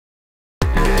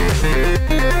This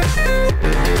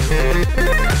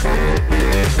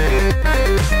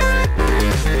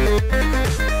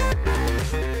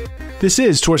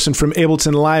is Torsten from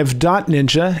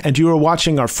AbletonLive.Ninja, and you are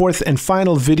watching our fourth and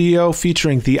final video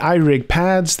featuring the iRig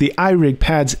pads, the iRig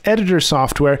pads editor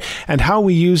software, and how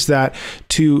we use that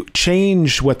to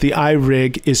change what the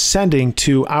iRig is sending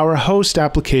to our host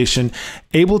application,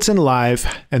 Ableton Live.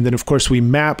 And then, of course, we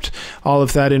mapped all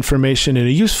of that information in a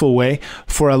useful way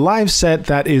for a live set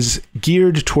that is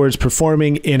geared towards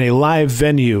performing in a live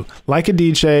venue, like a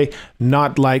DJ,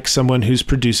 not like someone who's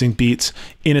producing beats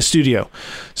in a studio.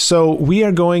 So we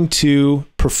are going to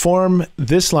perform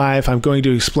this live. I'm going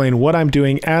to explain what I'm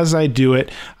doing as I do it.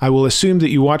 I will assume that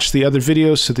you watched the other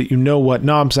videos so that you know what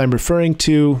knobs I'm referring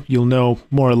to. You'll know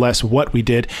more or less what we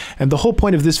did. And the whole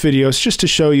point of this video is just to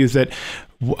show you that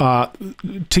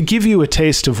to give you a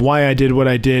taste of why I did what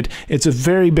I did. It's a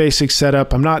very basic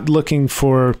setup. I'm not looking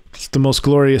for the most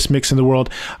glorious mix in the world.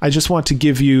 I just want to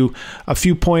give you a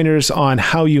few pointers on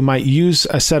how you might use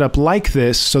a setup like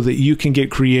this so that you can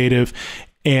get creative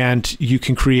and you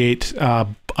can create a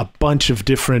bunch of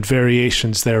different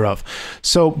variations thereof.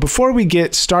 So before we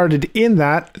get started in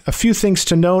that, a few things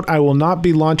to note. I will not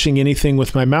be launching anything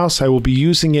with my mouse. I will be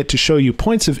using it to show you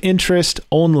points of interest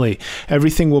only.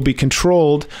 Everything will be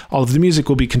controlled. All of the music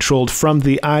will be controlled from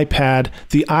the iPad,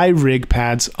 the iRig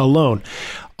pads alone.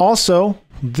 Also,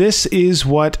 this is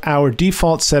what our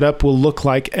default setup will look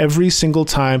like every single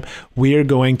time we are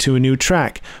going to a new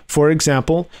track. For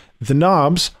example, the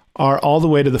knobs are all the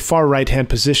way to the far right-hand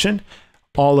position.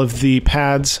 All of the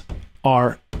pads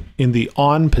are in the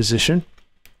on position.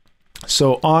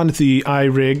 So on the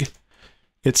iRig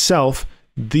itself,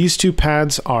 these two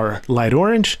pads are light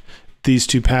orange. These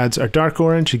two pads are dark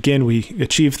orange. Again, we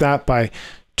achieve that by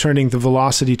turning the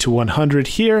velocity to 100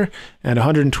 here and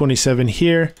 127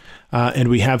 here. And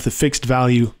we have the fixed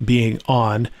value being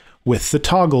on with the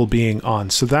toggle being on.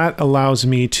 So that allows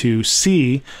me to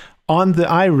see on the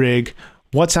iRig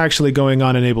what's actually going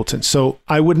on in Ableton. So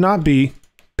I would not be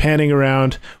panning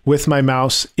around with my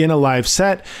mouse in a live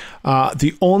set.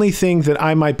 The only thing that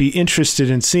I might be interested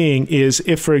in seeing is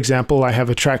if, for example, I have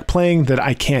a track playing that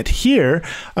I can't hear,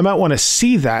 I might want to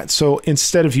see that. So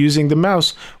instead of using the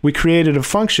mouse, we created a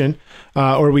function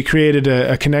or we created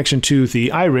a connection to the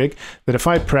iRig that if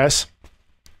I press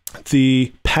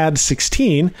the pad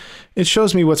 16, it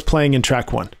shows me what's playing in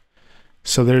track 1.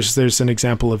 So there's an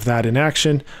example of that in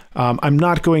action. I'm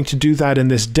not going to do that in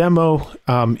this demo,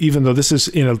 even though this is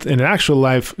in an actual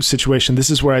live situation. This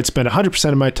is where I'd spend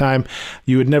 100% of my time.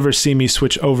 You would never see me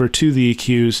switch over to the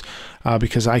EQs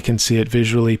because I can see it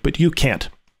visually, but you can't.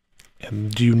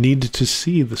 And you need to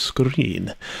see the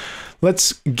screen.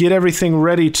 Let's get everything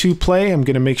ready to play. I'm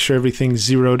going to make sure everything's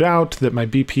zeroed out, that my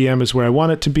BPM is where I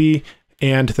want it to be,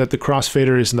 and that the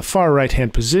crossfader is in the far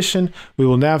right-hand position. We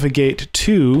will navigate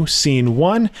to scene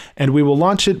 1, and we will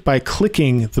launch it by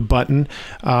clicking the button.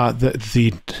 We're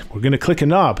going to click a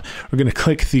knob. We're going to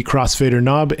click the crossfader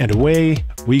knob, and away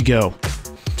we go.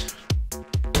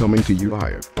 Coming to you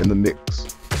live in the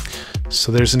mix.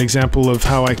 So there's an example of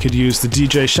how I could use the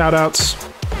DJ shoutouts.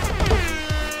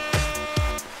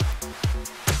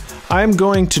 I'm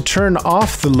going to turn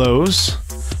off the lows.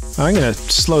 I'm going to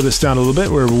slow this down a little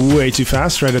bit. We're way too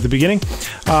fast right at the beginning.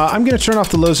 I'm going to turn off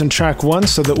the lows in track 1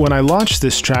 so that when I launch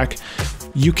this track,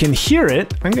 you can hear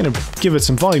it. I'm going to give it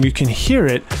some volume. You can hear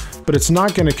it, but it's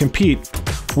not going to compete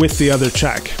with the other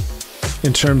track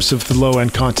in terms of the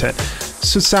low-end content.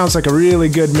 So it sounds like a really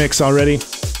good mix already.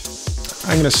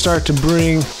 I'm going to start to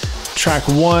bring track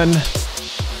 1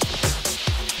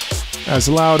 as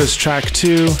loud as track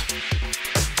 2.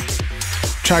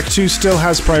 Track 2 still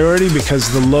has priority because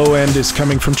the low end is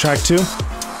coming from track 2.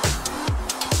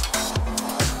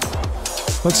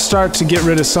 Let's start to get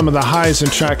rid of some of the highs in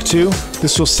track 2.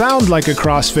 This will sound like a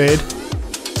crossfade,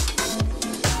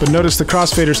 but notice the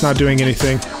crossfader's not doing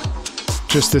anything.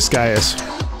 Just this guy is.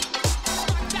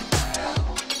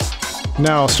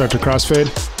 Now I'll start to crossfade.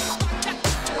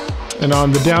 And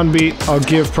on the downbeat, I'll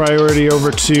give priority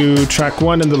over to track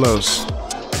 1 and the lows.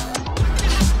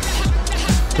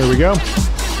 There we go.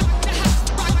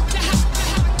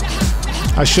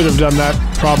 I should have done that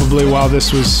probably while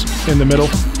this was in the middle,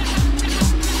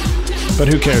 but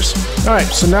who cares? All right,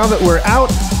 so now that we're out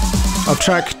of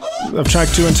track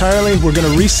 2 entirely, we're going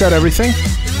to reset everything.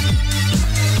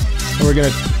 And we're going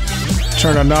to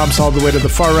turn our knobs all the way to the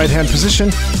far right-hand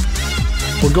position.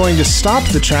 We're going to stop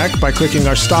the track by clicking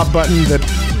our stop button that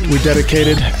we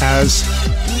dedicated as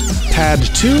pad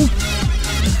 2.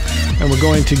 And we're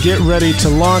going to get ready to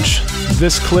launch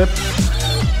this clip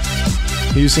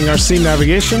using our scene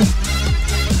navigation.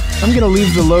 I'm going to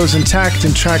leave the lows intact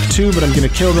in track 2, but I'm going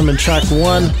to kill them in track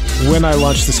 1 when I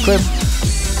launch this clip.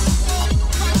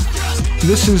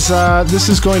 This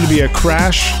is going to be a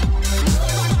crash,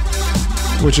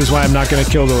 which is why I'm not going to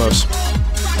kill the lows.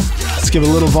 Let's give a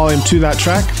little volume to that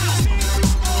track.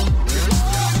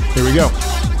 Here we go.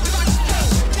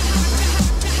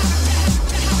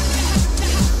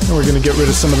 And we're going to get rid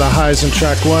of some of the highs in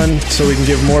track 1 so we can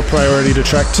give more priority to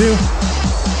track 2.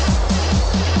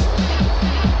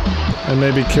 And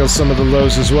maybe kill some of the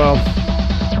lows as well.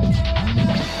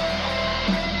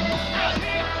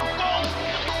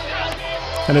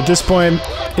 And at this point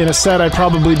in a set, I'd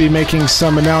probably be making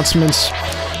some announcements.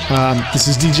 This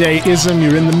is DJ Ism,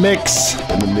 you're in the mix.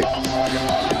 In the mix.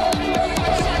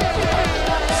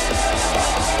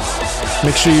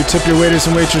 Make sure you tip your waiters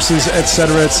and waitresses,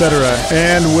 etc., etc.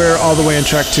 And we're all the way in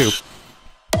track 2.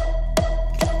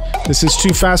 This is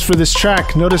too fast for this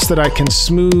track. Notice that I can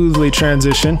smoothly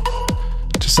transition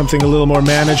to something a little more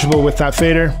manageable with that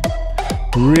fader.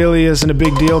 Really isn't a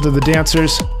big deal to the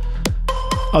dancers,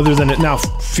 other than it now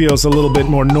feels a little bit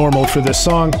more normal for this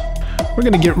song. We're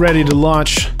going to get ready to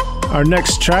launch our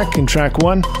next track in track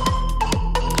 1.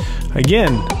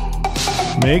 Again,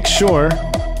 make sure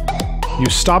you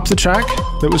stop the track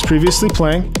that was previously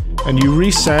playing and you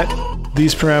reset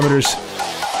these parameters.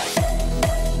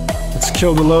 Let's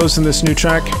kill the lows in this new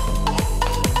track.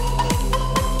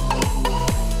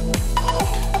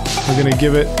 We're going to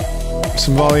give it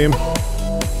some volume.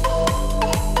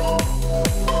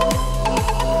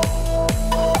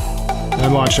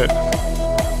 And launch it.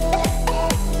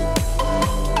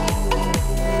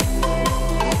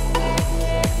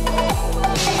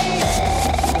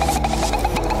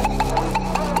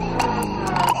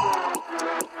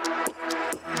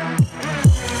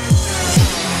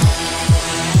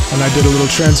 And I did a little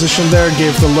transition there,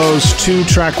 gave the lows to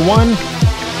track 1.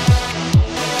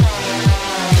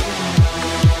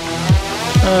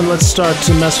 And let's start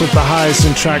to mess with the highs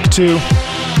in track 2,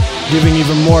 giving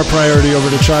even more priority over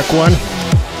to track 1.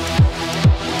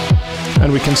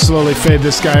 And we can slowly fade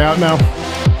this guy out now.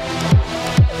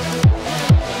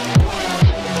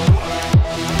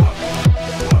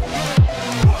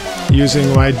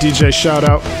 Using my DJ shout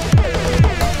out.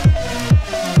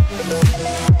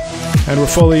 And we're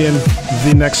fully in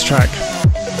the next track.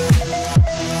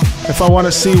 If I want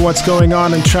to see what's going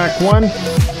on in track 1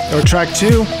 or track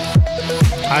 2,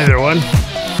 either one,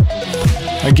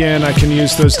 again, I can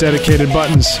use those dedicated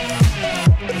buttons.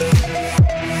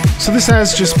 So this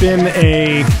has just been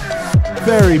a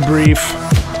very brief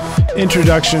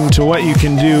introduction to what you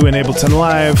can do in Ableton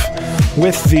Live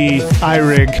with the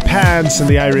iRig pads and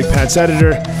the iRig pads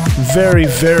editor. Very,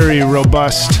 very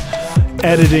robust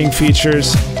editing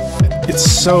features. It's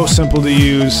so simple to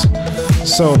use.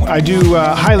 So I do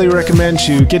highly recommend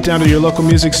you get down to your local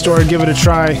music store, give it a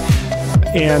try,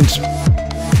 and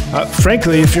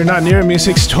frankly, if you're not near a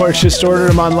music store, just order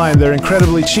them online. They're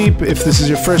incredibly cheap. If this is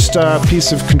your first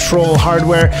piece of control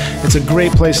hardware, it's a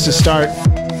great place to start.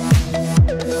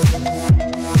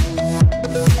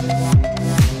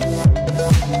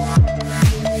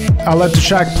 I'll let the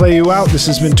track play you out. This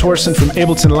has been Torsten from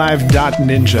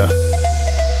AbletonLive.Ninja.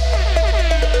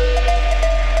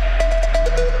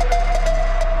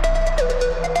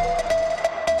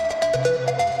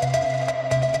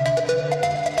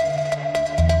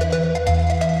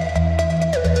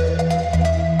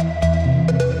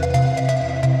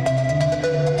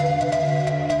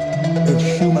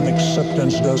 Human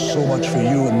acceptance does so much for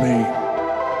you and me.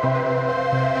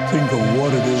 Think of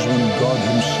what it is when God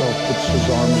Himself puts His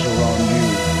arms around you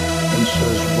and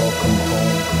says, "Welcome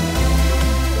home."